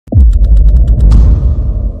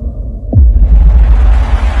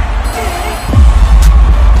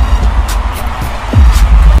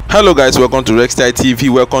Hello guys, welcome to Rextyle TV.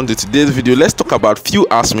 Welcome to today's video. Let's talk about few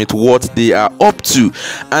housemates, what they are up to,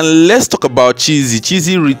 and let's talk about Chizzy.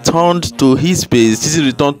 Chizzy returned to his base. Chizzy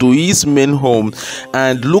returned to his main home,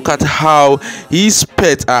 and look at how his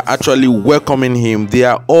pets are actually welcoming him. They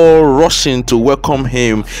are all rushing to welcome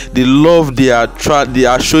him. The love they are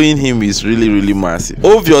showing him is really massive.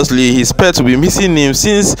 Obviously, his pets will be missing him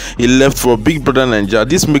since he left for Big Brother Naija.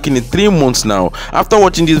 This making it 3 months now. After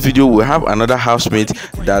watching this video, we'll have another housemate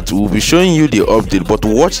that will be showing you the update, but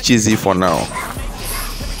watch Chizzy for now. I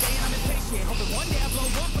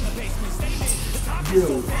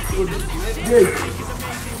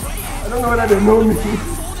don't know whether they know me.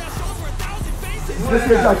 This is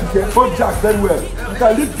Jack, you can hold Jack very well. You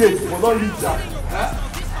can leave Gate, but don't leave Jack.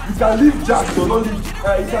 You can leave Jack, but don't leave. You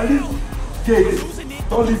can leave Gate,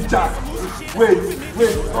 don't leave Jack. Wait,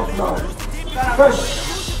 stop now. First.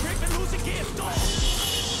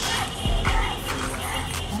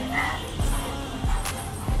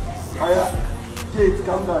 Gate,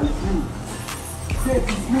 calm down, it's me. Gate,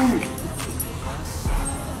 it's me.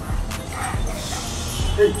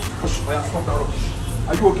 Hey, stop that rubbish.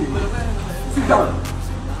 Are you okay? Sit down.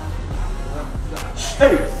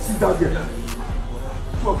 Hey, sit down there.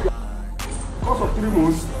 Course of 3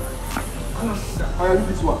 months. I leave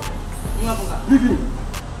this one. Leave him.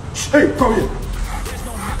 Hey, come here.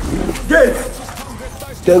 Gate.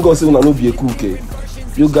 Thank God, say una no be a cook.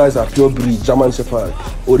 You guys are pure breed, German Shepherd,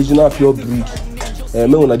 original pure breed.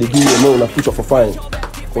 Men when they do men when future for fine,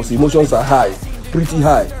 because emotions are high, pretty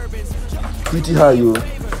high, yo.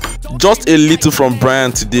 Just a little from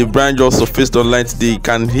Bryann today. Bryann just surfaced online today.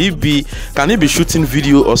 Can he be shooting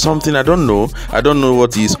video or something? I don't know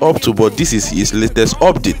what he's up to, but this is his latest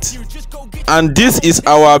update. And this is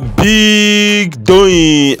our big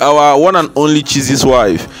doing, our one and only Chizzy's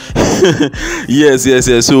wife. yes.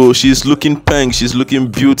 So she's looking pink, she's looking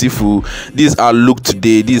beautiful. This is her look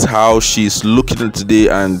today. This is how she's looking today,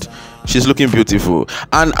 and she's looking beautiful.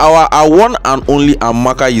 And our one and only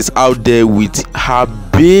Amaka is out there with her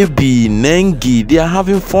baby Nengi. They are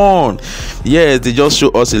having fun. Yes, they just show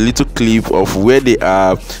us a little clip of where they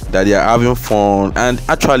are, that they are having fun. And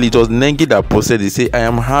actually it was Nengi that posted. They say, I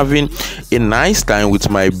am having a nice time with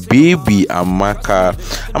my baby Amaka.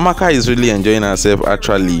 Amaka is really enjoying herself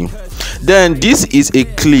actually. Then this is a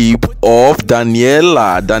clip of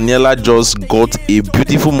Daniella. Daniella just got a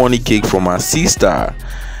beautiful money cake from her sister.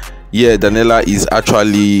 Yeah, Daniella is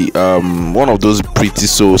actually one of those pretty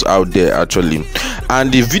souls out there actually. And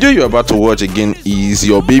the video you're about to watch again is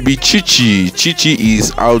your baby Chichi. Chichi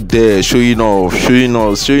is out there showing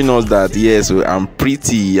us that yes, I'm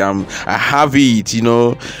pretty, I have it, you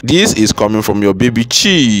know. This is coming from your baby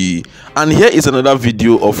Chi. And here is another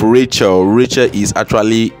video of Rachel. Rachel is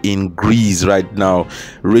actually in Greece right now.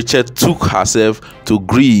 Rachel took herself to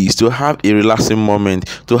Greece to have a relaxing moment,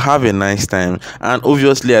 to have a nice time, and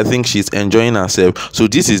obviously I think she's enjoying herself. So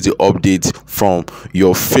this is the update from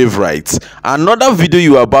your favorites. Another video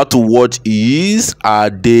you are about to watch is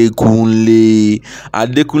Adekunle.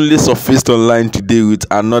 Adekunle surfaced online today with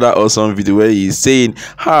another awesome video where he's saying,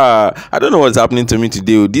 I don't know what's happening to me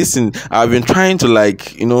today. This thing, I've been trying to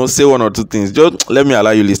say one or two things. Just let me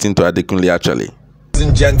allow you listen to Adekunle actually. Ladies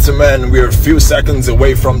and gentlemen, we're a few seconds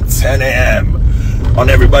away from 10 a.m. on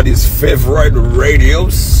everybody's favorite radio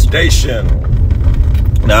station.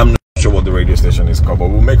 Now, I'm not sure what the radio station is called, but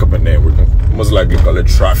we'll make up a name. We can most likely call it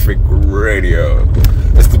Traffic Radio.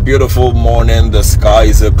 It's the beautiful morning, the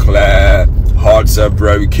skies are clear, hearts are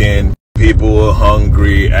broken, people are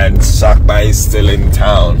hungry, and Sakba is still in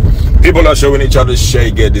town. People are showing each other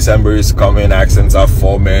shake. December is coming, accents are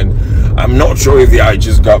forming. I'm not sure if the I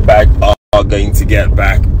just got back are going to get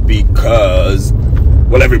back, because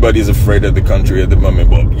well, everybody's afraid of the country at the moment,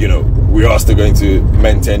 but you know, we are still going to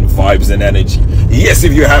maintain vibes and energy. Yes,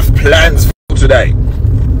 if you have plans for today,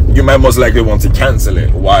 you might most likely want to cancel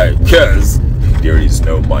it. Why? Because there is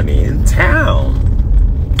no money in town.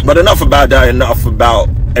 But enough about that, enough about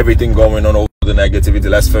everything going on, all the negativity.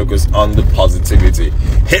 Let's focus on the positivity.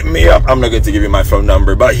 Hit me up. I'm not going to give you my phone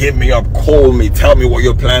number, but hit me up, call me, tell me what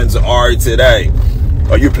your plans are today.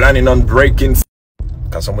 Are you planning on breaking?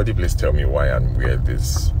 Can somebody please tell me why and where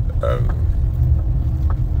this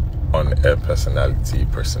on-air personality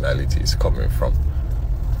is coming from?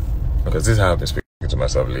 Because this is how I've been speaking to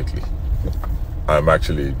myself lately. I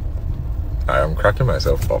am cracking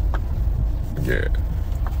myself up. Yeah.